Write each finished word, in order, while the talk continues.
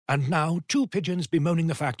And now, two pigeons bemoaning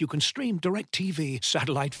the fact you can stream DirecTV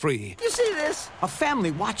satellite-free. You see this? A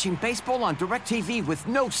family watching baseball on DirecTV with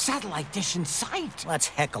no satellite dish in sight. Let's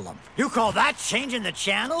heckle them. You call that changing the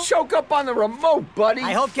channel? Choke up on the remote, buddy.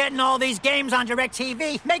 I hope getting all these games on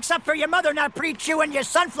DirecTV makes up for your mother not pre-chewing your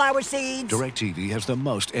sunflower seeds. DirecTV has the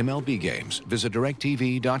most MLB games. Visit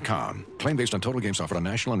DirecTV.com. Claim based on total games offered on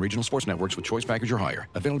national and regional sports networks with choice package or higher.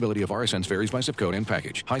 Availability of RSNs varies by zip code and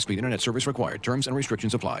package. High-speed internet service required. Terms and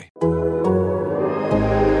restrictions apply. Go,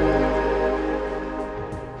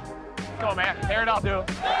 man. Tear it up, dude.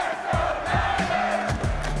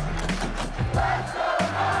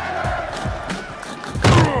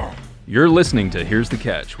 You're listening to Here's the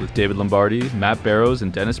Catch with David Lombardi, Matt Barrows,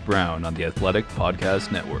 and Dennis Brown on the Athletic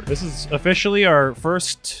Podcast Network. This is officially our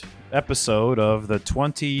first episode of the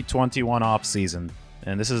 2021 offseason.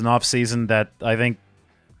 And this is an offseason that I think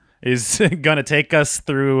is going to take us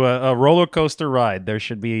through a roller coaster ride. There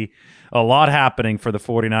should be a lot happening for the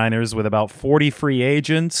 49ers with about 40 free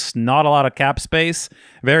agents, not a lot of cap space,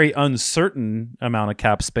 very uncertain amount of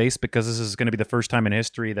cap space because this is going to be the first time in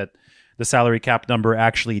history that the salary cap number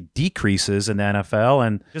actually decreases in the NFL,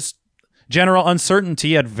 and just general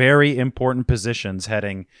uncertainty at very important positions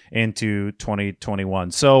heading into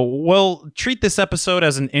 2021. So we'll treat this episode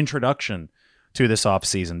as an introduction to this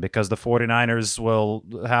offseason because the 49ers will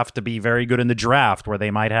have to be very good in the draft where they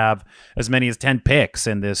might have as many as 10 picks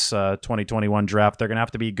in this 2021 draft. They're going to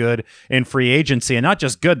have to be good in free agency, and not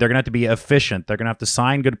just good, they're going to have to be efficient. They're going to have to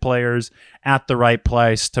sign good players at the right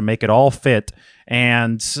place to make it all fit.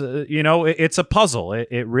 And, it's a puzzle.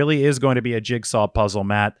 It really is going to be a jigsaw puzzle,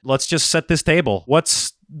 Matt. Let's just set this table.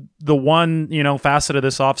 What's the one, facet of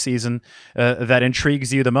this offseason that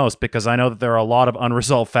intrigues you the most? Because I know that there are a lot of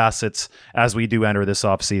unresolved facets as we do enter this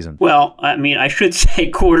offseason. Well, I mean, I should say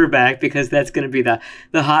quarterback because that's going to be the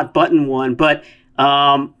hot button one. But,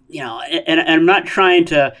 and I'm not trying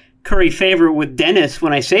to curry favor with Dennis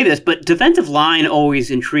when I say this, but defensive line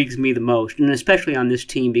always intrigues me the most, and especially on this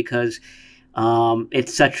team because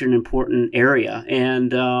it's such an important area.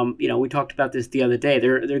 And, we talked about this the other day.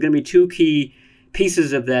 There are going to be two key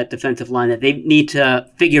pieces of that defensive line that they need to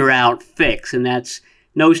figure out, fix, and that's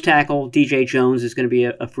nose tackle. DJ Jones is going to be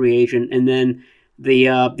a free agent, and then the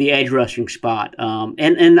edge rushing spot.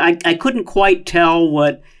 And I couldn't quite tell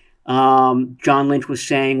what John Lynch was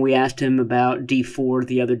saying. We asked him about Dee Ford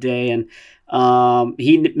the other day, and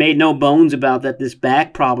he made no bones about that this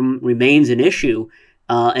back problem remains an issue,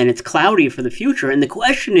 and it's cloudy for the future. And the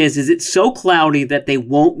question is it so cloudy that they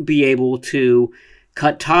won't be able to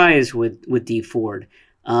cut ties with Dee Ford,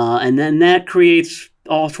 and then that creates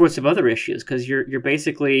all sorts of other issues because you're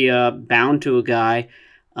basically bound to a guy,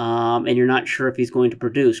 and you're not sure if he's going to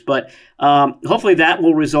produce. But hopefully that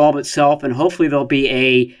will resolve itself, and hopefully there'll be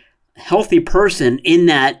a healthy person in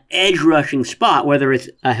that edge rushing spot, whether it's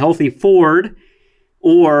a healthy Ford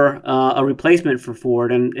or a replacement for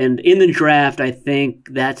Ford. And in the draft, I think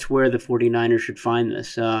that's where the 49ers should find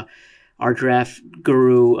this. Our draft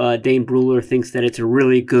guru, Dane Bruler, thinks that it's a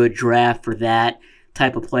really good draft for that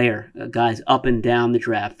type of player. Guys up and down the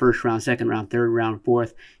draft, first round, second round, third round,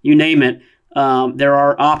 fourth, you name it. There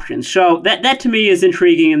are options. So that to me is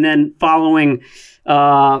intriguing. And then following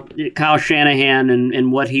Kyle Shanahan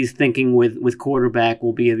and what he's thinking with quarterback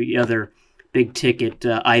will be the other big ticket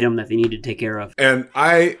item that they need to take care of. And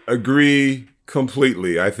I agree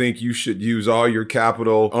completely. I think you should use all your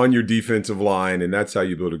capital on your defensive line, and that's how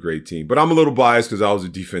you build a great team. But I'm a little biased because I was a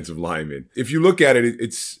defensive lineman. If you look at it,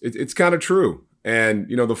 it's kind of true. And,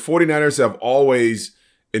 the 49ers have always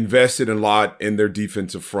invested a lot in their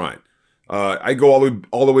defensive front. I go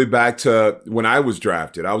all the way back to when I was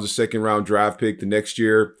drafted. I was a second-round draft pick. The next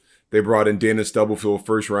year, they brought in Dana Stubblefield,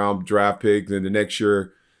 first-round draft pick. Then the next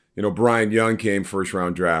year, Brian Young came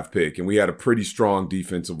first-round draft pick, and we had a pretty strong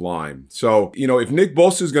defensive line. So, if Nick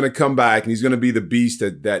Bosa is going to come back and he's going to be the beast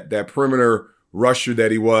that perimeter rusher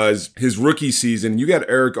that he was his rookie season, you got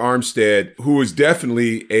Eric Armstead, who is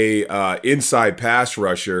definitely a inside pass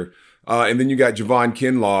rusher, and then you got Javon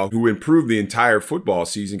Kinlaw, who improved the entire football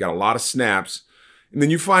season, got a lot of snaps, and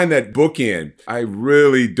then you find that bookend. I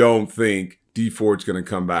really don't think Dee Ford's going to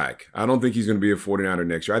come back. I don't think he's going to be a 49er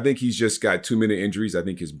next year. I think he's just got too many injuries. I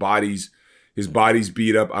think his body's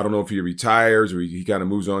beat up. I don't know if he retires or he kind of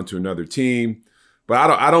moves on to another team.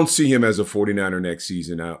 But I don't see him as a 49er next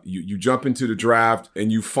season. Now, you jump into the draft and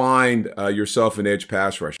you find yourself an edge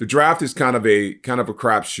pass rush. The draft is kind of a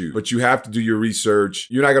crapshoot, but you have to do your research.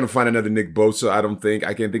 You're not going to find another Nick Bosa, I don't think.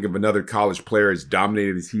 I can't think of another college player as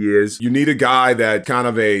dominated as he is. You need a guy that kind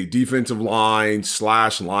of a defensive line /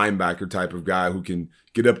 linebacker type of guy who can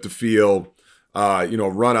get up the field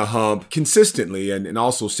run a hump consistently and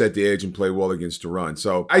also set the edge and play well against the run.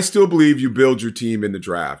 So I still believe you build your team in the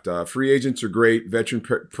draft. Free agents are great. Veteran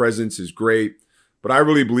presence is great. But I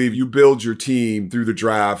really believe you build your team through the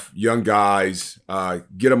draft, young guys,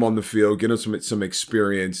 get them on the field, get them some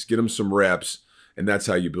experience, get them some reps, and that's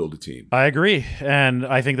how you build a team. I agree, and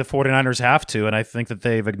I think the 49ers have to, and I think that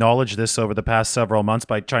they've acknowledged this over the past several months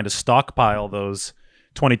by trying to stockpile those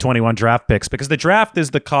 2021 draft picks, because the draft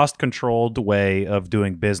is the cost-controlled way of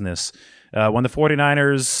doing business. When the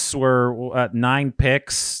 49ers were at 9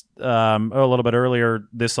 picks a little bit earlier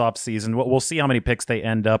this offseason, we'll see how many picks they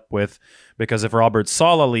end up with, because if Robert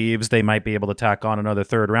Saleh leaves, they might be able to tack on another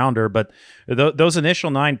third-rounder. But those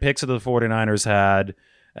initial 9 picks that the 49ers had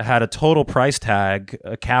a total price tag,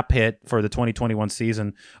 a cap hit for the 2021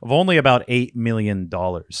 season of only about $8 million,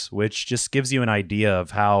 which just gives you an idea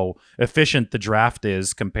of how efficient the draft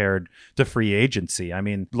is compared to free agency. I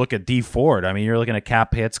mean, look at Dee Ford. I mean, you're looking at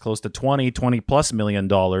cap hits close to $20 plus million.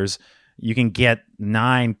 You can get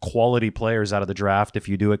 9 quality players out of the draft if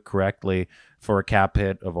you do it correctly for a cap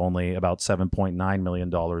hit of only about $7.9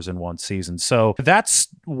 million in one season. So that's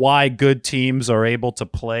why good teams are able to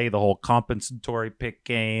play the whole compensatory pick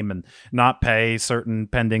game and not pay certain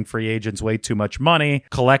pending free agents way too much money,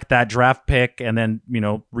 collect that draft pick, and then,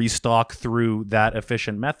 restock through that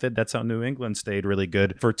efficient method. That's how New England stayed really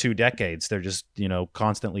good for 2 decades. They're just,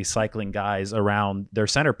 constantly cycling guys around their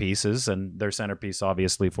centerpieces, and their centerpiece,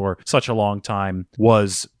 obviously, for such a long time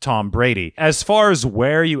was Tom Brady. As far as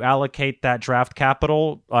where you allocate that draft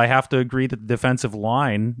capital, I have to agree that the defensive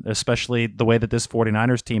line, especially the way that this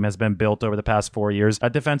 49ers team has been built over the past 4 years, a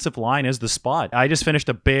defensive line is the spot. I just finished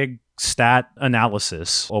a big stat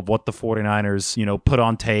analysis of what the 49ers, put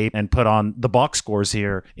on tape and put on the box scores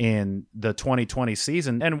here in the 2020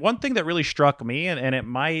 season. And one thing that really struck me, and it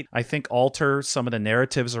might, I think, alter some of the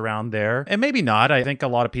narratives around there, and maybe not. I think a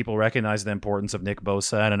lot of people recognize the importance of Nick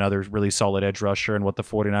Bosa and another really solid edge rusher and what the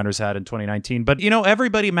 49ers had in 2019. But,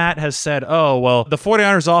 everybody, Matt, has said, oh, well, the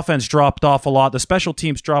 49ers offense dropped off a lot. The special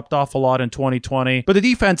teams dropped off a lot in 2020, but the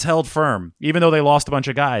defense held firm, even though they lost a bunch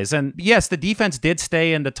of guys. And yes, the defense did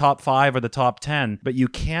stay in the top 5 or the top 10, but you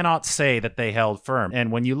cannot say that they held firm.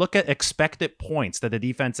 And when you look at expected points that the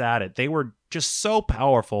defense added, they were just so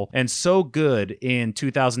powerful and so good in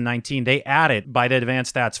 2019. They added, by the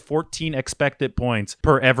advanced stats, 14 expected points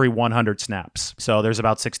per every 100 snaps. So there's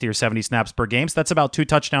about 60 or 70 snaps per game. So that's about 2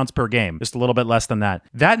 touchdowns per game, just a little bit less than that.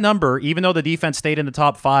 That number, even though the defense stayed in the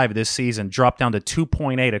top 5 this season, dropped down to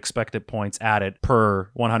 2.8 expected points added per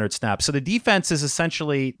 100 snaps. So the defense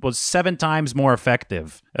was 7 times more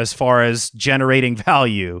effective as far as generating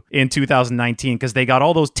value in 2019, because they got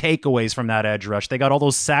all those takeaways from that edge rush. They got all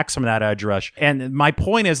those sacks from that edge rush. And my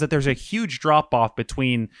point is that there's a huge drop-off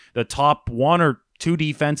between the top 1 or 2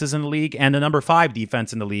 defenses in the league and the number 5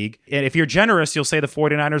 defense in the league. And if you're generous, you'll say the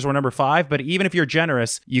 49ers were number 5, but even if you're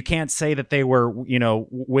generous, you can't say that they were,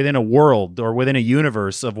 within a world or within a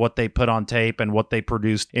universe of what they put on tape and what they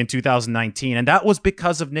produced in 2019. And that was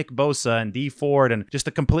because of Nick Bosa and Dee Ford and just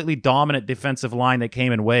a completely dominant defensive line that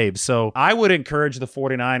came in waves. So I would encourage the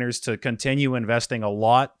 49ers to continue investing a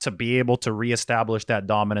lot to be able to reestablish that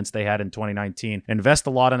dominance they had in 2019. Invest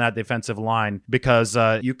a lot in that defensive line, because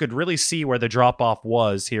you could really see where the drop-off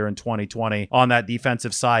was here in 2020 on that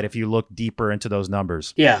defensive side if you look deeper into those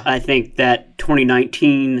numbers. Yeah, I think that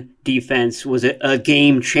 2019 defense was a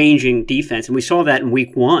game-changing defense, and we saw that in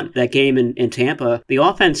week 1, that game in Tampa. The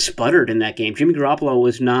offense sputtered in that game. Jimmy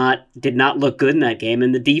Garoppolo did not look good in that game,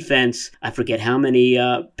 and the defense, I forget how many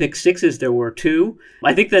pick sixes there were, 2.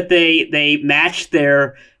 I think that they matched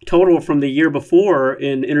their total from the year before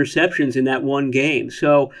in interceptions in that one game.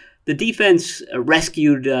 So the defense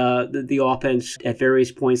rescued the offense at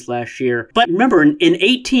various points last year. But remember, in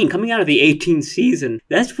 18, coming out of the 18 season,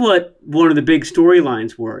 that's what one of the big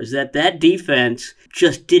storylines were, is that defense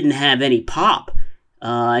just didn't have any pop.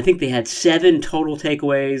 I think they had 7 total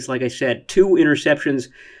takeaways. Like I said, 2 interceptions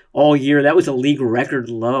all year. That was a league record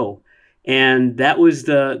low. And that was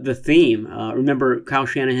the theme. Remember, Kyle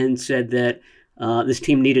Shanahan said that this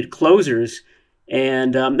team needed closers.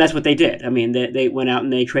 And that's what they did. I mean, they went out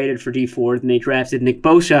and they traded for Dee Ford and they drafted Nick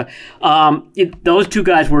Bosa. Those 2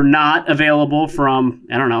 guys were not available from,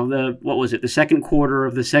 the second quarter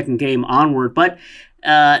of the second game onward. But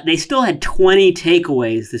they still had 20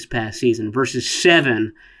 takeaways this past season versus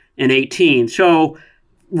 7 in 18. So,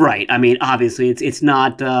 right. I mean, obviously, it's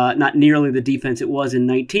not nearly the defense it was in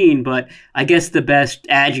 19. But I guess the best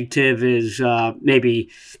adjective is maybe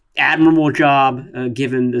admirable job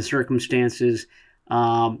given the circumstances.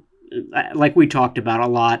 Like we talked about a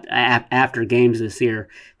lot after games this year,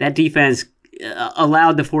 that defense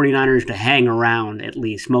allowed the 49ers to hang around at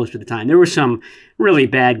least most of the time. There were some really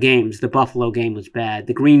bad games. The Buffalo game was bad.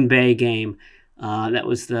 The Green Bay game, that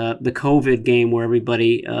was the COVID game where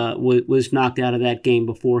everybody was knocked out of that game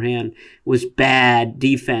beforehand, was bad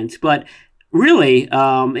defense. But really,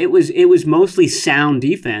 it was mostly sound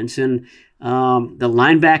defense, and the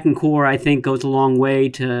linebacking core, I think, goes a long way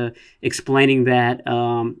to explaining that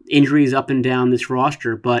injuries up and down this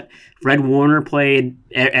roster. But Fred Warner played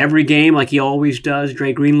every game like he always does.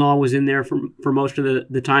 Dre Greenlaw was in there for most of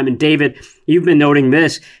the time. And David, you've been noting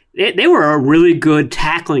this. They were a really good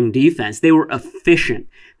tackling defense. They were efficient.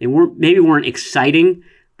 They weren't exciting,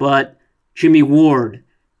 but Jimmy Ward,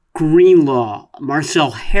 Greenlaw, Marcel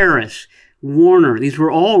Harris, Warner, these were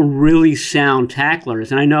all really sound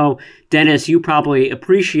tacklers. And I know, Dennis, you probably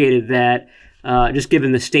appreciated that, just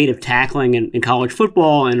given the state of tackling in college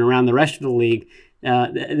football and around the rest of the league.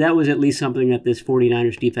 That was at least something that this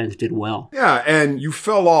 49ers defense did well. Yeah, and you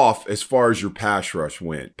fell off as far as your pass rush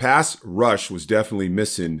went. Pass rush was definitely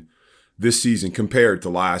missing this season compared to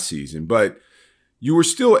last season, but you were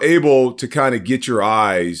still able to kind of get your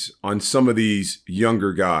eyes on some of these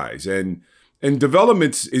younger guys. And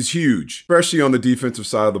development is huge, especially on the defensive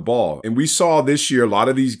side of the ball. And we saw this year a lot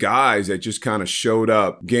of these guys that just kind of showed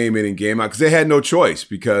up game in and game out because they had no choice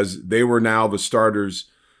because they were now the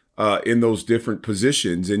starters in those different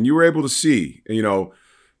positions. And you were able to see,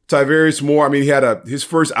 Tavarius Moore. I mean, he had his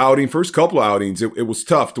first couple of outings. It was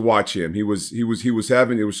tough to watch him. There was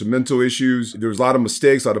some mental issues. There was a lot of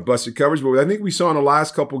mistakes, a lot of busted coverage. But I think we saw in the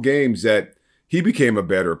last couple of games that he became a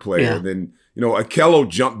better player than. Akello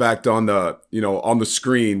jumped back on the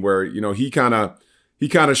screen where, he kind of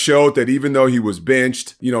showed that even though he was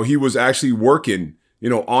benched, he was actually working,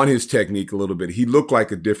 on his technique a little bit. He looked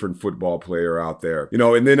like a different football player out there,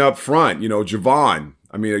 and then up front, Javon,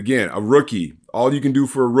 I mean, again, a rookie, all you can do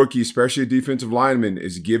for a rookie, especially a defensive lineman,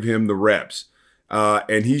 is give him the reps.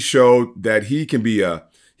 And he showed that he can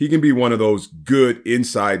be one of those good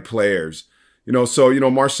inside players,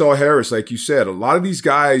 Marcel Harris, like you said, a lot of these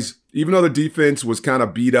guys, even though the defense was kind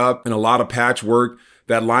of beat up and a lot of patchwork,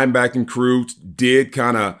 that linebacking crew did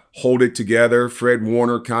kind of hold it together. Fred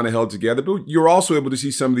Warner kind of held together. But you're also able to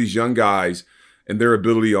see some of these young guys and their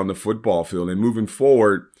ability on the football field. And moving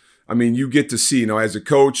forward, I mean, you get to see, as a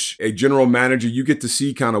coach, a general manager, you get to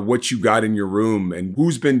see kind of what you got in your room and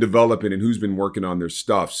who's been developing and who's been working on their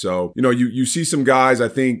stuff. So, you see some guys, I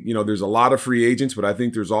think, there's a lot of free agents, but I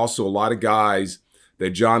think there's also a lot of guys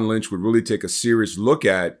that John Lynch would really take a serious look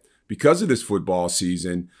at because of this football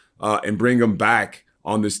season and bring them back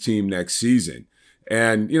on this team next season.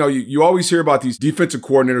 And, you always hear about these defensive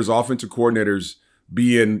coordinators, offensive coordinators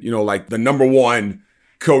being, like the number one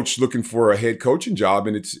coach looking for a head coaching job.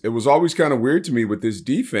 And it was always kind of weird to me with this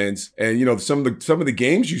defense. And, some of the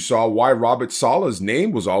games you saw, why Robert Saleh's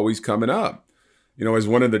name was always coming up, as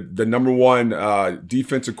one of the number one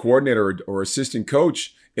defensive coordinator or assistant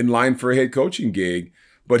coach in line for a head coaching gig.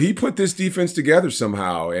 But he put this defense together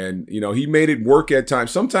somehow, and, he made it work at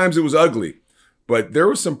times. Sometimes it was ugly, but there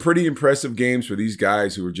were some pretty impressive games for these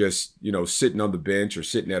guys who were just, sitting on the bench or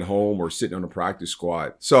sitting at home or sitting on a practice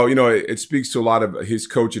squad. So, it speaks to a lot of his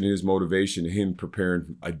coaching and his motivation, him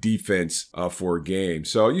preparing a defense for a game.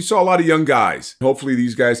 So you saw a lot of young guys. Hopefully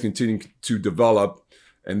these guys continue to develop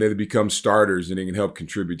and they become starters and they can help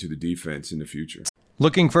contribute to the defense in the future.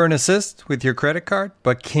 Looking for an assist with your credit card,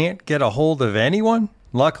 but can't get a hold of anyone?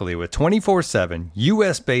 Luckily, with 24/7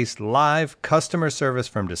 U.S.-based live customer service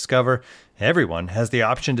from Discover, everyone has the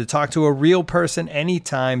option to talk to a real person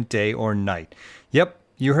anytime, day or night. Yep,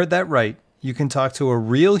 you heard that right. You can talk to a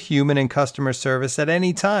real human in customer service at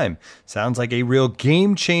any time. Sounds like a real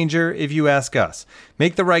game changer if you ask us.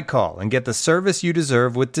 Make the right call and get the service you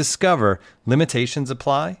deserve with Discover. Limitations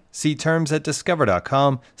apply. See terms at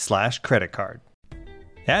discover.com/creditcard.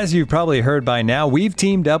 As you've probably heard by now, we've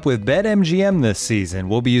teamed up with BetMGM this season.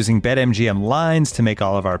 We'll be using BetMGM lines to make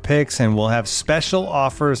all of our picks, and we'll have special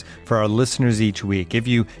offers for our listeners each week. If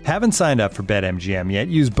you haven't signed up for BetMGM yet,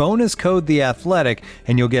 use bonus code The Athletic,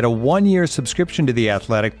 and you'll get a 1-year subscription to The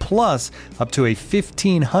Athletic, plus up to a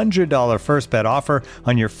 $1,500 first bet offer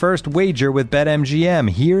on your first wager with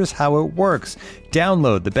BetMGM. Here's how it works.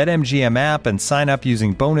 Download the BetMGM app and sign up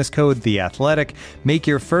using bonus code The Athletic. Make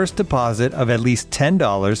your first deposit of at least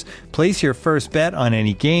 $10. Place your first bet on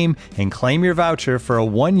any game and claim your voucher for a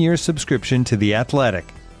 1-year subscription to The Athletic.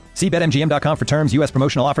 See BetMGM.com for terms. U.S.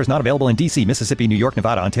 promotional offers not available in D.C., Mississippi, New York,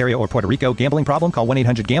 Nevada, Ontario, or Puerto Rico. Gambling problem? Call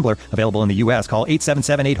 1-800-GAMBLER. Available in the U.S. Call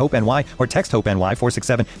 877-8-HOPE-NY or text HOPE-NY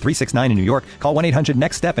 467-369 in New York. Call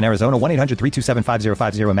 1-800-NEXT-STEP in Arizona.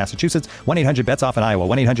 1-800-327-5050 in Massachusetts. 1-800-BETS-OFF in Iowa.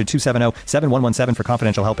 1-800-270-7117 for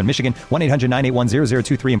confidential help in Michigan.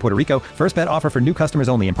 1-800-981-0023 in Puerto Rico. First bet offer for new customers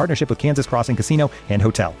only in partnership with Kansas Crossing Casino and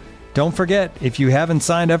Hotel. Don't forget, if you haven't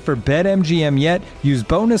signed up for BetMGM yet, use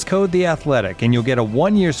bonus code The Athletic, and you'll get a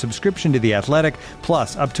 1-year subscription to The Athletic,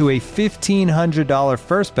 plus up to a $1,500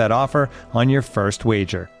 first bet offer on your first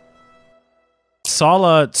wager.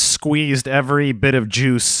 Saleh squeezed every bit of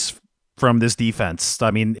juice from this defense.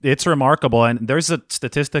 I mean, it's remarkable, and there's a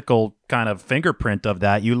statistical kind of fingerprint of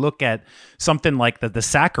that. You look at something like the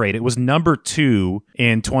sack rate. It was number 2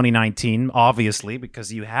 in 2019, obviously,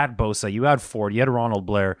 because you had Bosa, you had Ford, you had Ronald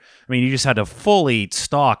Blair. I mean, you just had a fully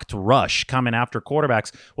stocked rush coming after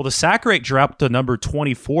quarterbacks. Well, the sack rate dropped to number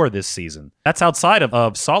 24 this season. That's outside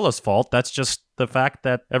of Saleh's fault. That's just the fact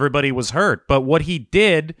that everybody was hurt. But what he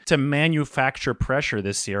did to manufacture pressure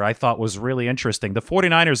this year, I thought was really interesting. The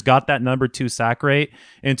 49ers got that number 2 sack rate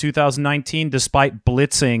in 2019 despite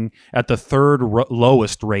blitzing at the third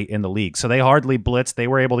lowest rate in the league. So they hardly blitzed. They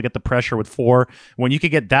were able to get the pressure with 4. When you could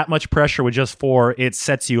get that much pressure with just 4, it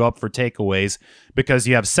sets you up for takeaways because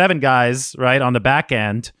you have 7 guys, right, on the back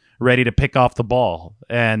end ready to pick off the ball.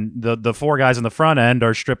 And the 4 guys in the front end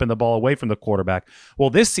are stripping the ball away from the quarterback. Well,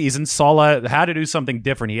 this season, Saleh had to do something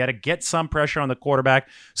different. He had to get some pressure on the quarterback.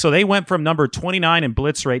 So they went from number 29 in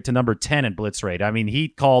blitz rate to number 10 in blitz rate. I mean, he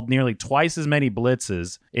called nearly twice as many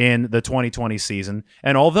blitzes in the 2020 season.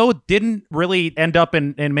 And although it didn't really end up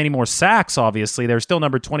in many more sacks, obviously, they're still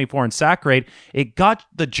number 24 in sack rate. It got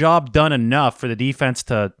the job done enough for the defense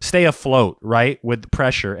to stay afloat, right, with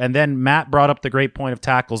pressure. And then Matt brought up the great point of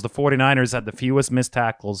tackles. The 49ers had the fewest missed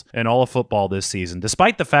tackles in all of football this season,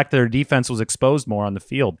 despite the fact that their defense was exposed more on the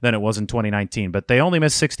field than it was in 2019. But they only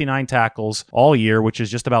missed 69 tackles all year, which is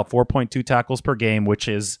just about 4.2 tackles per game, which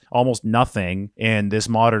is almost nothing in this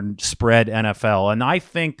modern spread NFL. And I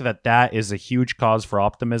think that is a huge cause for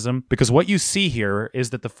optimism because what you see here is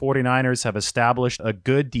that the 49ers have established a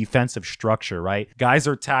good defensive structure, right? Guys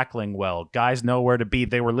are tackling well. Guys know where to be.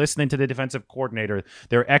 They were listening to the defensive coordinator.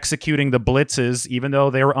 They're executing the blitzes, even though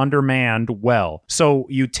they were undermanned well. So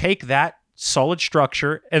you take that solid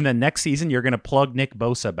structure, and then next season you're going to plug Nick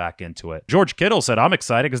Bosa back into it. George Kittle said, I'm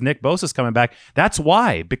excited because Nick Bosa's coming back. That's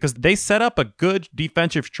why, because they set up a good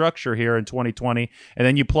defensive structure here in 2020, and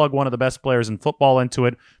then you plug one of the best players in football into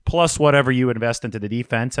it, plus whatever you invest into the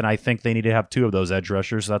defense, and I think they need to have 2 of those edge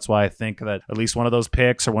rushers. That's why I think that at least one of those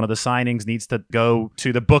picks or one of the signings needs to go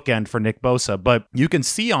to the bookend for Nick Bosa. But you can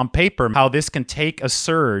see on paper how this can take a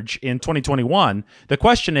surge in 2021. The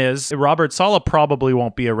question is, Robert Saleh probably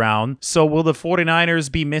won't be around, so will the 49ers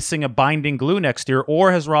be missing a binding glue next year,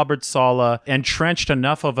 or has Robert Saleh entrenched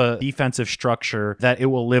enough of a defensive structure that it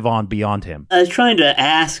will live on beyond him? I was trying to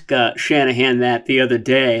ask Shanahan that the other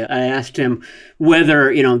day. I asked him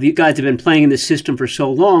whether, these guys have been playing in this system for so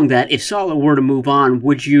long that if Saleh were to move on,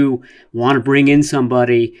 would you want to bring in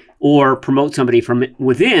somebody or promote somebody from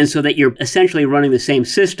within so that you're essentially running the same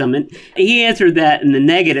system? And he answered that in the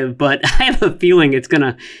negative, but I have a feeling it's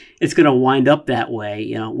gonna wind up that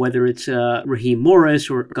way, whether it's Raheem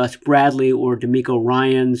Morris or Gus Bradley or DeMeco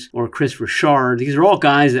Ryans or Chris Richard. These are all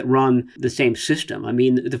guys that run the same system. I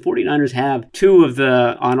mean, the 49ers have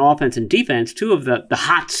on offense and defense, 2 of the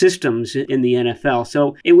hot systems in the NFL.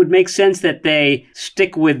 So it would make sense that they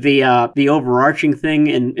stick with the overarching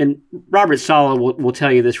thing. And Robert Saleh will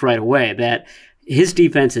tell you this right away, that his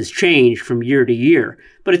defense has changed from year to year,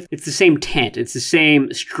 but it's the same tent, it's the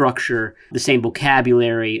same structure, the same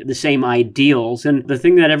vocabulary, the same ideals. And the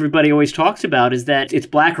thing that everybody always talks about is that it's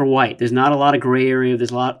black or white. There's not a lot of gray area.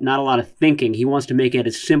 There's not a lot of thinking. He wants to make it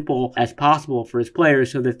as simple as possible for his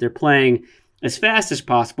players so that they're playing as fast as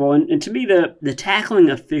possible. And to me, the tackling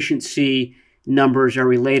efficiency numbers are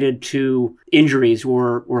related to injuries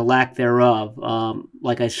or lack thereof.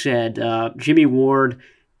 Like I said, Jimmy Ward,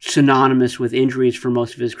 synonymous with injuries for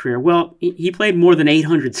most of his career. Well, he played more than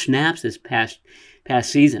 800 snaps this past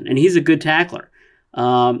season, and he's a good tackler.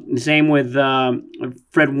 Same with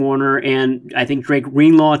Fred Warner, and I think Drake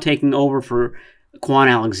Greenlaw taking over for Quan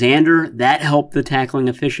Alexander. That helped the tackling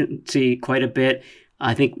efficiency quite a bit.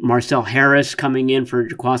 I think Marcel Harris coming in for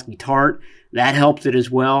Jaquiski Tartt, that helped it as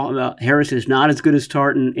well. Harris is not as good as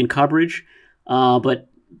Tartt in coverage, but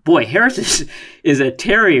boy, Harris is a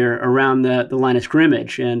terrier around the line of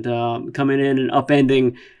scrimmage, and coming in and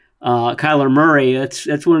upending Kyler Murray.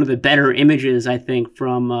 That's one of the better images, I think,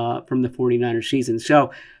 from the 49ers season.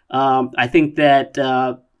 So I think that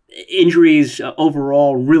injuries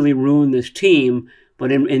overall really ruined this team.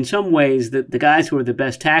 But in some ways, the guys who are the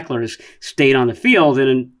best tacklers stayed on the field, and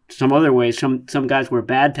in some other ways, some guys who were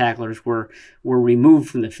bad tacklers were removed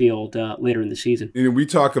from the field later in the season. And we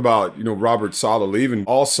talk about, Robert Saleh leaving.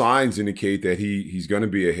 All signs indicate that he's going to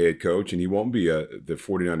be a head coach and he won't be the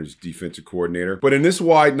 49ers defensive coordinator. But in this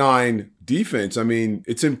wide nine defense, I mean,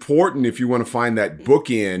 it's important if you want to find that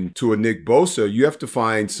bookend to a Nick Bosa, you have to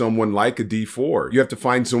find someone like a D Ford. You have to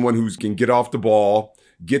find someone who can get off the ball,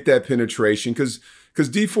 get that penetration, because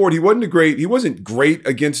D Ford, he wasn't great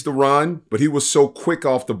against the run, but he was so quick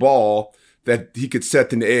off the ball that he could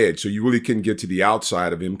set an edge. So you really couldn't get to the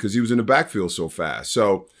outside of him because he was in the backfield so fast.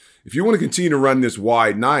 So if you want to continue to run this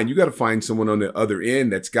wide nine, you got to find someone on the other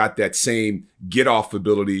end that's got that same get off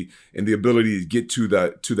ability and the ability to get to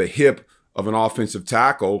the hip of an offensive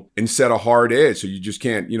tackle and set a hard edge. So you just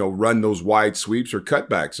can't, run those wide sweeps or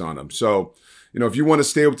cutbacks on them. So, if you want to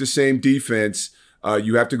stay with the same defense,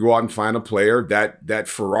 you have to go out and find a player, that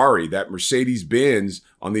Ferrari, that Mercedes-Benz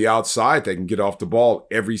on the outside that can get off the ball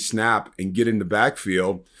every snap and get in the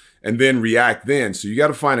backfield and then react then. So you got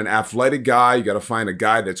to find an athletic guy. You got to find a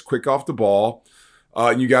guy that's quick off the ball.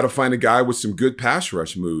 And you got to find a guy with some good pass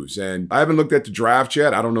rush moves. And I haven't looked at the draft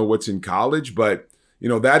yet. I don't know what's in college, but,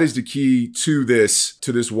 that is the key to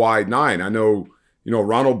this wide nine. I know,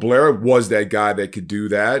 Ronald Blair was that guy that could do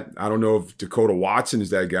that. I don't know if Dakota Watson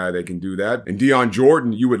is that guy that can do that. And Deion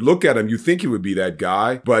Jordan, you would look at him, you think he would be that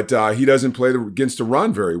guy, but he doesn't play against the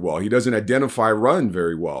run very well. He doesn't identify run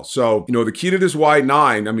very well. So, the key to this wide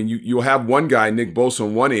nine, I mean, you'll have one guy, Nick Bosa,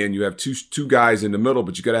 on one end. You have two guys in the middle,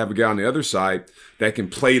 but you got to have a guy on the other side that can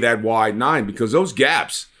play that wide nine because those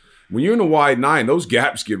gaps, when you're in a wide nine, those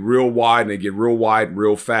gaps get real wide and they get real wide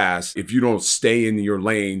real fast if you don't stay in your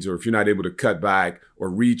lanes or if you're not able to cut back or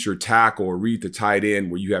reach your tackle or read the tight end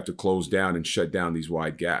where you have to close down and shut down these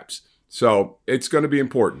wide gaps. So it's going to be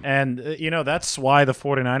important. And, that's why the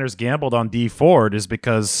 49ers gambled on D Ford is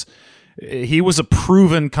because he was a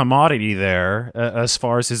proven commodity there as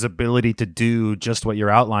far as his ability to do just what you're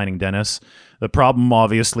outlining, Dennis. The problem,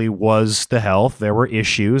 obviously, was the health. There were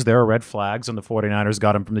issues. There were red flags, and the 49ers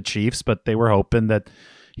got him from the Chiefs, but they were hoping that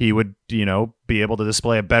he would, be able to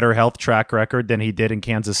display a better health track record than he did in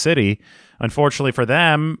Kansas City. Unfortunately for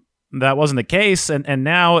them, that wasn't the case, and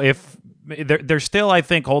now if they're still, I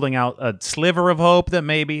think, holding out a sliver of hope that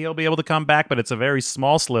maybe he'll be able to come back, but it's a very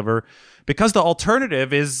small sliver because the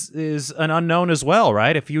alternative is an unknown as well,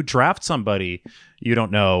 right? If you draft somebody, you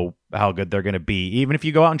don't know how good they're going to be. Even if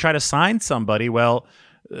you go out and try to sign somebody, well,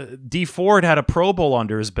 D Ford had a Pro Bowl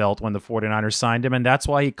under his belt when the 49ers signed him, and that's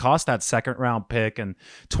why he cost that second-round pick and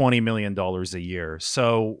 $20 million a year.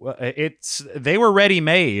 So they were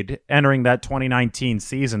ready-made entering that 2019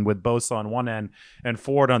 season with Bosa on one end and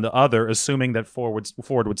Ford on the other, assuming that Ford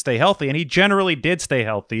would stay healthy, and he generally did stay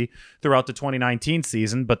healthy throughout the 2019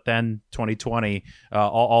 season, but then 2020,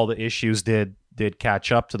 all the issues did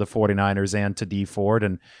catch up to the 49ers and to D Ford,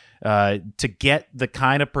 and to get the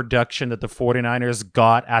kind of production that the 49ers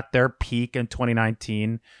got at their peak in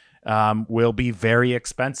 2019 will be very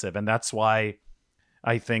expensive. And that's why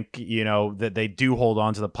I think, that they do hold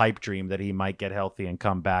on to the pipe dream that he might get healthy and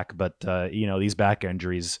come back. But, these back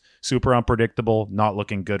injuries, super unpredictable, not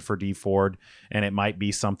looking good for D Ford. And it might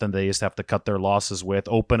be something they just have to cut their losses with,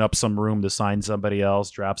 open up some room to sign somebody else,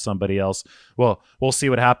 draft somebody else. Well, we'll see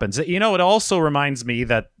what happens. It also reminds me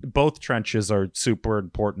that both trenches are super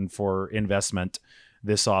important for investment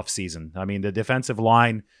this offseason. I mean, the defensive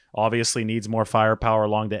line obviously needs more firepower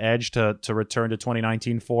along the edge to return to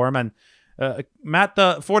 2019 form. And Matt,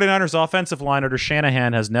 the 49ers offensive line under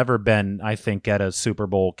Shanahan has never been, I think, at a Super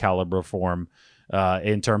Bowl caliber form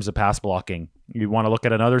in terms of pass blocking. You want to look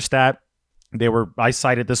at another stat? I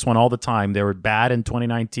cited this one all the time. They were bad in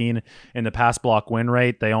 2019 in the pass block win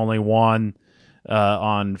rate. They only won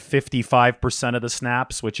on 55% of the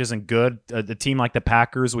snaps, which isn't good. The team like the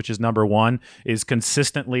Packers, which is number one, is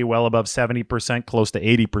consistently well above 70%, close to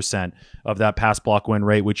 80% of that pass block win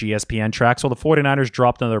rate, which ESPN tracks. So the 49ers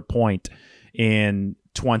dropped another point in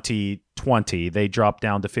 2020. They dropped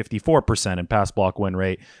down to 54% in pass block win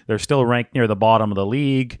rate. They're still ranked near the bottom of the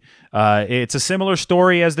league. It's a similar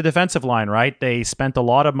story as the defensive line, right? They spent a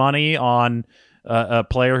lot of money on a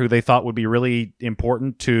player who they thought would be really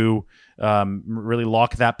important to really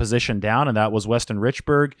lock that position down, and that was Weston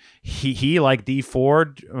Richburg. He like D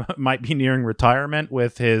Ford, might be nearing retirement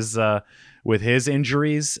with his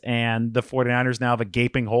injuries, and the 49ers now have a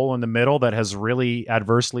gaping hole in the middle that has really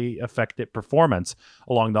adversely affected performance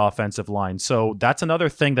along the offensive line. So that's another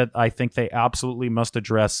thing that I think they absolutely must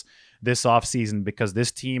address this offseason, because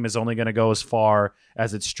this team is only going to go as far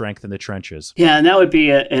as its strength in the trenches. Yeah, and that would be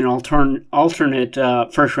an alternate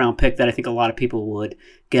first-round pick that I think a lot of people would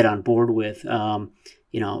get on board with.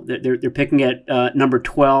 They're picking at number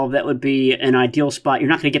 12. That would be an ideal spot. You're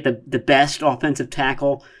not going to get the best offensive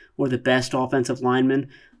tackle or the best offensive lineman.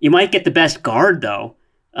 You might get the best guard, though.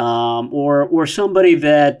 Or somebody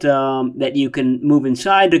that you can move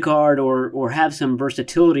inside the guard or have some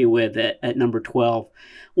versatility with at number 12,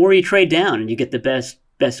 or you trade down and you get the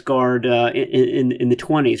best guard in the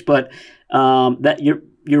 20s. But that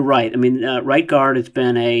you're right. I mean, right guard has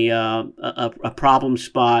been a problem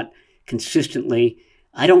spot consistently.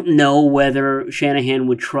 I don't know whether Shanahan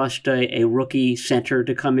would trust a rookie center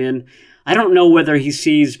to come in. I don't know whether he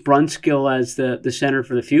sees Brunskill as the center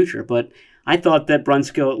for the future, but I thought that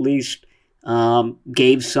Brunskill at least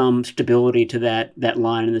gave some stability to that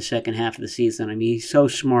line in the second half of the season. I mean, he's so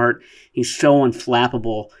smart. He's so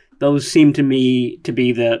unflappable. Those seem to me to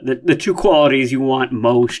be the two qualities you want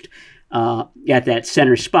most at that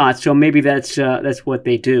center spot. So maybe that's what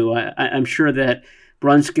they do. I'm sure that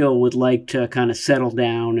Brunskill would like to kind of settle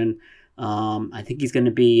down, and I think he's going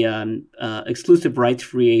to be exclusive rights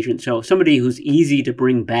free agent. So somebody who's easy to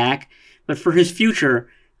bring back, but for his future,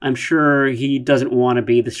 I'm sure he doesn't want to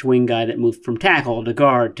be the swing guy that moved from tackle to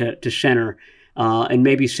guard to center, and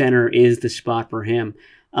maybe center is the spot for him.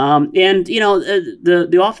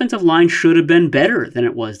 The offensive line should have been better than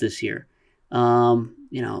it was this year.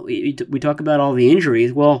 We talk about all the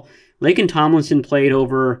injuries. Well, Laken Tomlinson played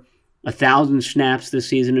over 1,000 snaps this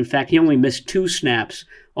season. In fact, he only missed 2 snaps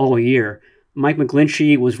all year. Mike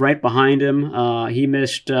McGlinchey was right behind him. He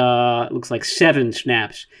missed, looks like 7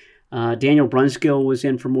 snaps. Daniel Brunskill was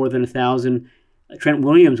in for more than 1,000. Trent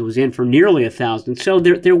Williams was in for nearly 1,000. So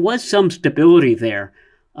there was some stability there.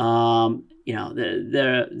 The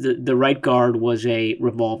right guard was a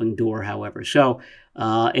revolving door, however. So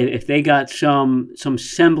if they got some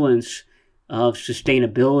semblance of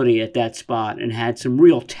sustainability at that spot and had some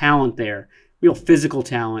real talent there, real physical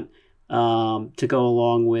talent to go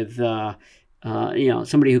along with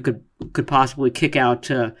somebody who could possibly kick out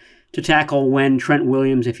to tackle when Trent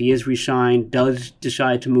Williams, if he is re-signed, does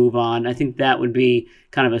decide to move on. I think that would be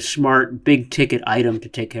kind of a smart, big-ticket item to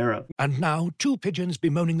take care of. And now, 2 pigeons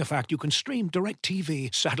bemoaning the fact you can stream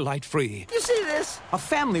DirecTV satellite-free. You see this? A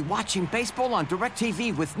family watching baseball on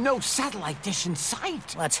DirecTV with no satellite dish in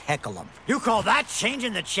sight. Let's heckle them. You call that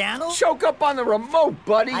changing the channel? Choke up on the remote,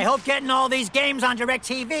 buddy. I hope getting all these games on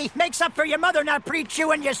DirecTV makes up for your mother not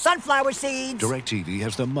pre-chewing your sunflower seeds. DirecTV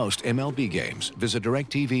has the most MLB games. Visit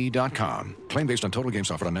DirecTV.com. Claim based on total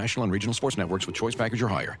games offered on national and regional sports networks with choice package or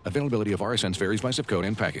higher. Availability of RSNs varies by zip code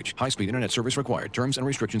and package. High-speed internet service required. Terms and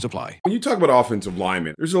restrictions apply. When you talk about offensive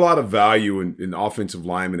linemen, there's a lot of value in offensive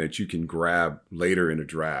linemen that you can grab later in a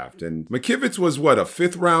draft. And McKivitz was a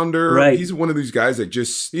 5th rounder? Right. He's one of these guys that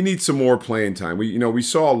he needs some more playing time. We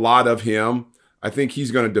saw a lot of him. I think he's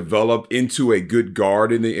going to develop into a good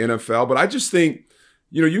guard in the NFL. But I just think,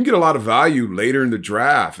 you can get a lot of value later in the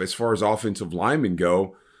draft as far as offensive linemen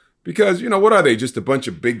go. Because, what are they? Just a bunch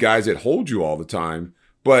of big guys that hold you all the time.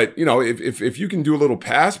 But, if you can do a little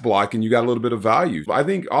pass block and you got a little bit of value, I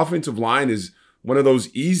think offensive line is one of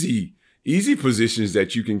those easy positions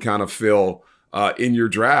that you can kind of fill in your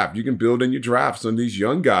draft. You can build in your draft some of these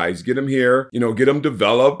young guys, get them here, get them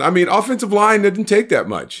developed. I mean, offensive line doesn't take that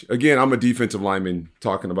much. Again, I'm a defensive lineman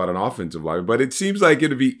talking about an offensive lineman, but it seems like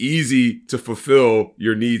it'd be easy to fulfill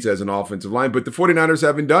your needs as an offensive line. But the 49ers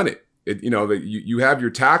haven't done it. You have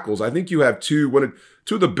your tackles. I think you have two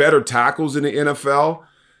of the better tackles in the NFL.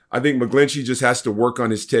 I think McGlinchey just has to work on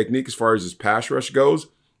his technique as far as his pass rush goes.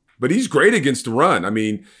 But he's great against the run. I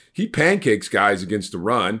mean, he pancakes guys against the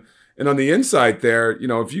run. And on the inside there,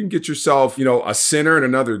 if you can get yourself, a center and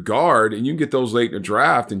another guard, and you can get those late in the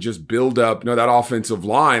draft and just build up, that offensive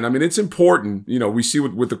line. I mean, it's important. We see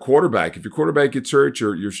with the quarterback. If your quarterback gets hurt,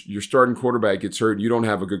 your starting quarterback gets hurt, and you don't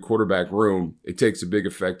have a good quarterback room, it takes a big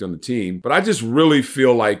effect on the team. But I just really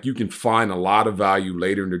feel like you can find a lot of value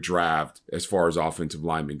later in the draft as far as offensive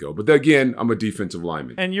linemen go. But again, I'm a defensive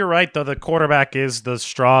lineman. And you're right, though. The quarterback is the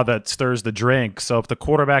straw that stirs the drink. So if the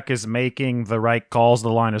quarterback is making the right calls, the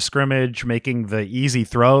line of scrimmage, making the easy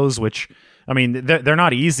throws, which, I mean, they're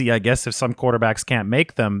not easy, I guess, if some quarterbacks can't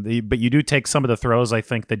make them. But you do take some of the throws, I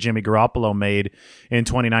think, that Jimmy Garoppolo made in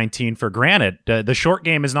 2019 for granted. The short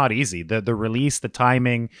game is not easy. The release, the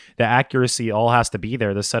timing, the accuracy all has to be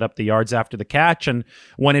there to set up the yards after the catch. And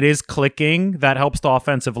when it is clicking, that helps the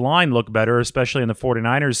offensive line look better, especially in the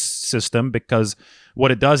 49ers system, because what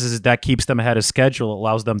it does is that keeps them ahead of schedule. It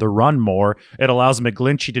allows them to run more. It allows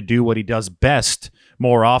McGlinchey to do what he does best,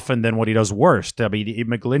 more often than what he does worst. I mean,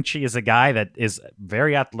 McGlinchey is a guy that is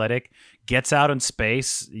very athletic, gets out in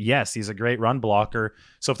space. Yes, he's a great run blocker.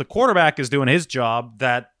 So if the quarterback is doing his job,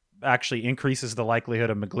 that actually increases the likelihood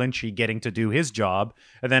of McGlinchey getting to do his job,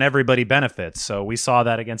 and then everybody benefits. So we saw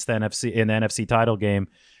that against the NFC title game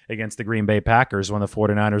against the Green Bay Packers when the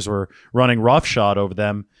 49ers were running roughshod over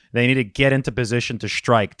them. They need to get into position to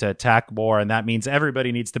strike, to attack more, and that means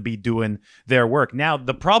everybody needs to be doing their work. Now,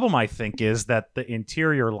 the problem, I think, is that the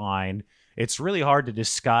interior line, it's really hard to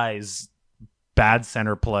disguise bad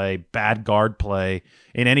center play, bad guard play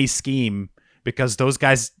in any scheme, because those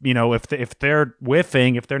guys, if they're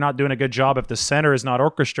whiffing, if they're not doing a good job, if the center is not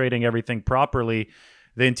orchestrating everything properly,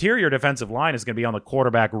 the interior defensive line is going to be on the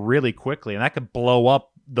quarterback really quickly, and that could blow up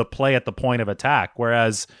the play at the point of attack.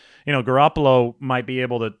 Whereas, Garoppolo might be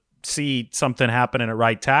able to see something happening at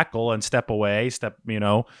right tackle and step away,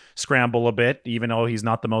 scramble a bit, even though he's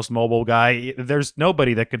not the most mobile guy. There's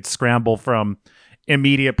nobody that could scramble from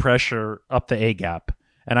immediate pressure up the A-gap.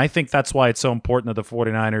 And I think that's why it's so important that the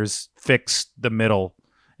 49ers fix the middle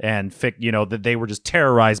and that they were just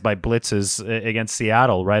terrorized by blitzes against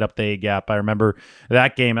Seattle right up the A-gap. I remember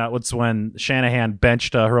that game. That was when Shanahan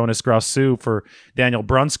benched Hronis Grasu for Daniel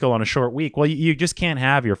Brunskill on a short week. Well, you just can't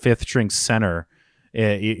have your fifth-string center,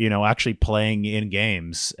 actually playing in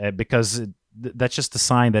games because that's just a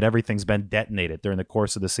sign that everything's been detonated during the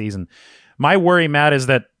course of the season. My worry, Matt, is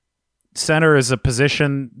that center is a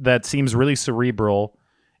position that seems really cerebral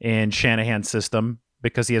in Shanahan's system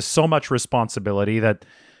because he has so much responsibility that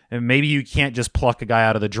maybe you can't just pluck a guy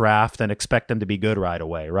out of the draft and expect him to be good right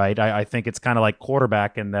away, right? I think it's kind of like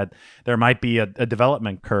quarterback in that there might be a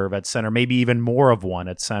development curve at center, maybe even more of one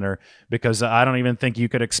at center, because I don't even think you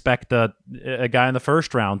could expect a guy in the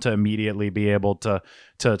first round to immediately be able to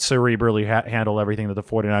cerebrally handle everything that the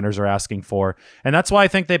 49ers are asking for. And that's why I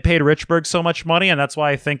think they paid Richburg so much money, and that's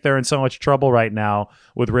why I think they're in so much trouble right now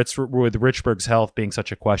with Richburg's health being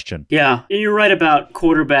such a question. Yeah, and you're right about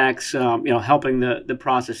quarterbacks helping the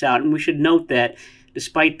process out. And we should note that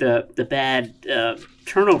despite the bad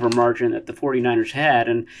turnover margin that the 49ers had,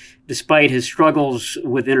 and despite his struggles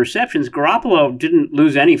with interceptions, Garoppolo didn't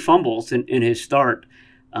lose any fumbles in his start.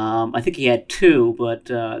 I think he had 2, but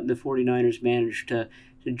the 49ers managed to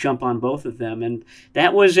jump on both of them, and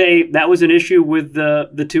that was an issue with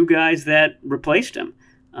the 2 guys that replaced him.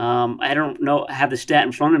 I don't have the stat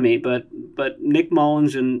in front of me, but Nick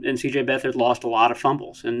Mullins and CJ Beathard lost a lot of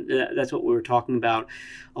fumbles, and that's what we were talking about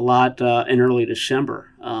a lot in early December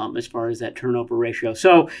as far as that turnover ratio.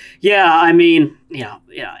 So yeah, I mean,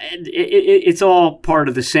 it's all part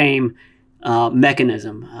of the same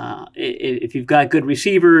mechanism. If you've got good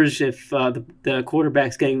receivers, if the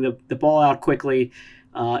quarterback's getting the ball out quickly,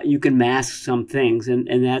 you can mask some things,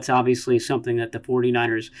 and that's obviously something that the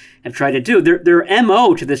 49ers have tried to do. Their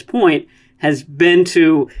MO to this point has been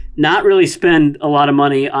to not really spend a lot of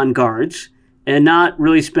money on guards and not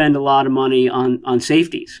really spend a lot of money on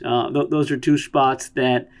safeties. Those are 2 spots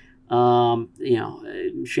that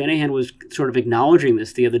Shanahan was sort of acknowledging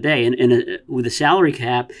this the other day. And with a salary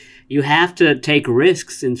cap, you have to take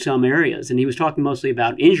risks in some areas. And he was talking mostly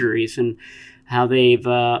about injuries and how they've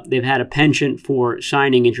had a penchant for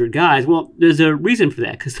signing injured guys. Well, there's a reason for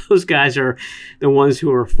that, because those guys are the ones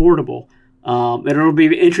who are affordable. And it'll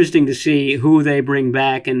be interesting to see who they bring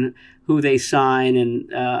back and who they sign and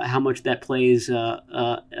how much that plays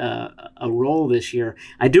a role this year.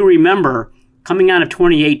 I do remember coming out of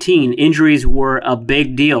 2018, injuries were a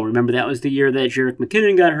big deal. Remember, that was the year that Jerick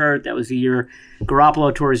McKinnon got hurt. That was the year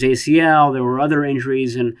Garoppolo tore his ACL. There were other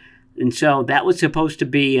injuries, and so that was supposed to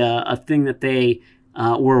be a thing that they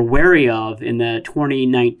were wary of in the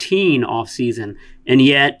 2019 offseason. And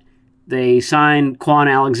yet they signed Quan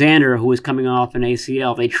Alexander, who was coming off an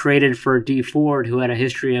ACL. They traded for Dee Ford, who had a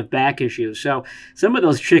history of back issues. So some of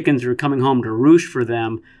those chickens are coming home to roost for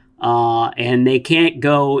them, and they can't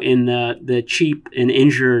go in the cheap and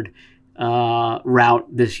injured route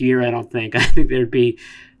this year, I don't think. I think there'd be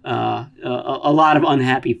a lot of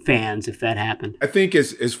unhappy fans if that happened. I think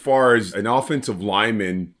as far as an offensive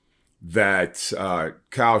lineman that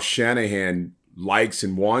Kyle Shanahan likes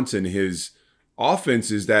and wants in his offense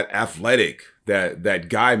is that athletic, that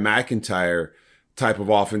Guy McIntyre type of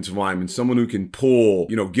offensive lineman, someone who can pull,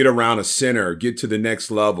 get around a center, get to the next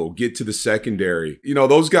level, get to the secondary.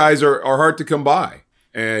 Those guys are hard to come by.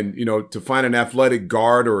 And, to find an athletic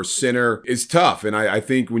guard or a center is tough. And I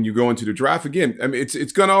think when you go into the draft, again, I mean,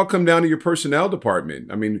 it's going to all come down to your personnel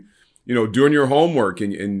department. I mean, doing your homework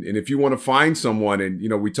and if you want to find someone and,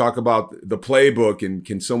 we talk about the playbook and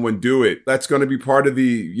can someone do it, that's going to be part of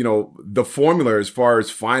the, the formula as far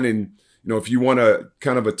as finding, if you want to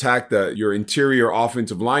kind of attack your interior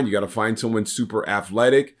offensive line, you got to find someone super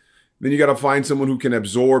athletic. Then you got to find someone who can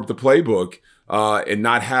absorb the playbook and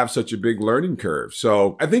not have such a big learning curve.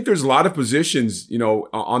 So I think there's a lot of positions,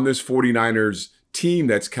 on this 49ers team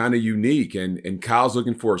that's kind of unique. And Kyle's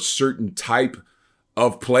looking for a certain type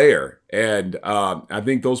of player. And I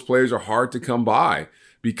think those players are hard to come by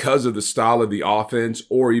because of the style of the offense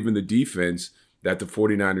or even the defense that the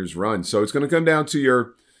 49ers run. So it's going to come down to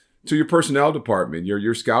your personnel department,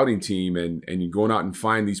 your scouting team, and you're going out and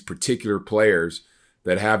find these particular players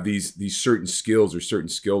that have these certain skills or certain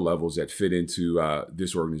skill levels that fit into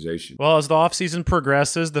this organization. Well, as the offseason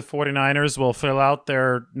progresses, the 49ers will fill out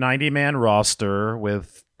their 90-man roster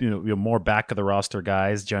with more back of the roster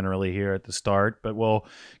guys generally here at the start, but we'll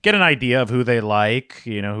get an idea of who they like,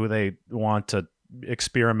 who they want to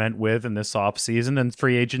experiment with in this offseason, and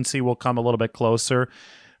free agency will come a little bit closer.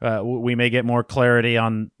 We may get more clarity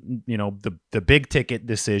on, the big ticket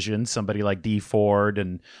decisions, somebody like Dee Ford,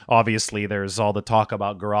 and obviously there's all the talk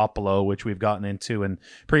about Garoppolo, which we've gotten into in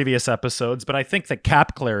previous episodes. But I think that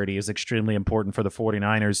cap clarity is extremely important for the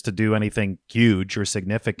 49ers to do anything huge or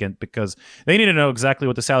significant, because they need to know exactly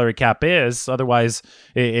what the salary cap is. Otherwise,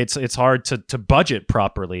 it's hard to budget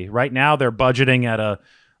properly. Right now, they're budgeting at a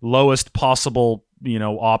lowest possible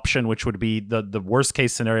option, which would be the worst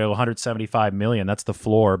case scenario, 175 million. That's the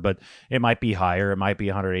floor, but it might be higher. It might be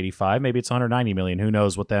 185. Maybe it's 190 million. Who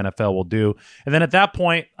knows what the NFL will do? And then at that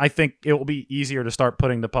point, I think it will be easier to start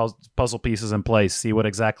putting the puzzle pieces in place, see what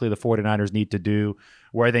exactly the 49ers need to do,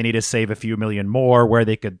 where they need to save a few million more, where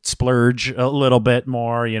they could splurge a little bit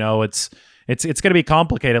more. It's going to be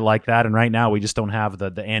complicated like that. And right now we just don't have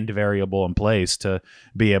the end variable in place to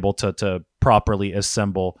be able to properly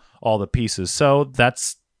assemble all the pieces. So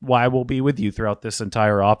that's why we'll be with you throughout this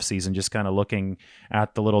entire offseason, just kind of looking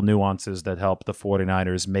at the little nuances that help the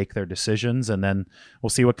 49ers make their decisions. And then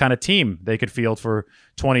we'll see what kind of team they could field for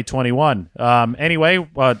 2021. Anyway,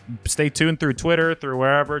 stay tuned through Twitter, through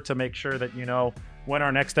wherever, to make sure that when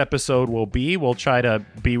our next episode will be. We'll try to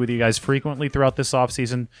be with you guys frequently throughout this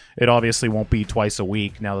offseason. It obviously won't be twice a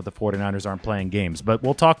week now that the 49ers aren't playing games. But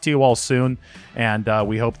we'll talk to you all soon, and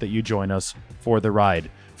we hope that you join us for the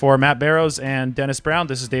ride. For Matt Barrows and Dennis Brown,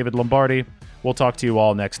 this is David Lombardi. We'll talk to you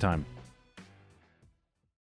all next time.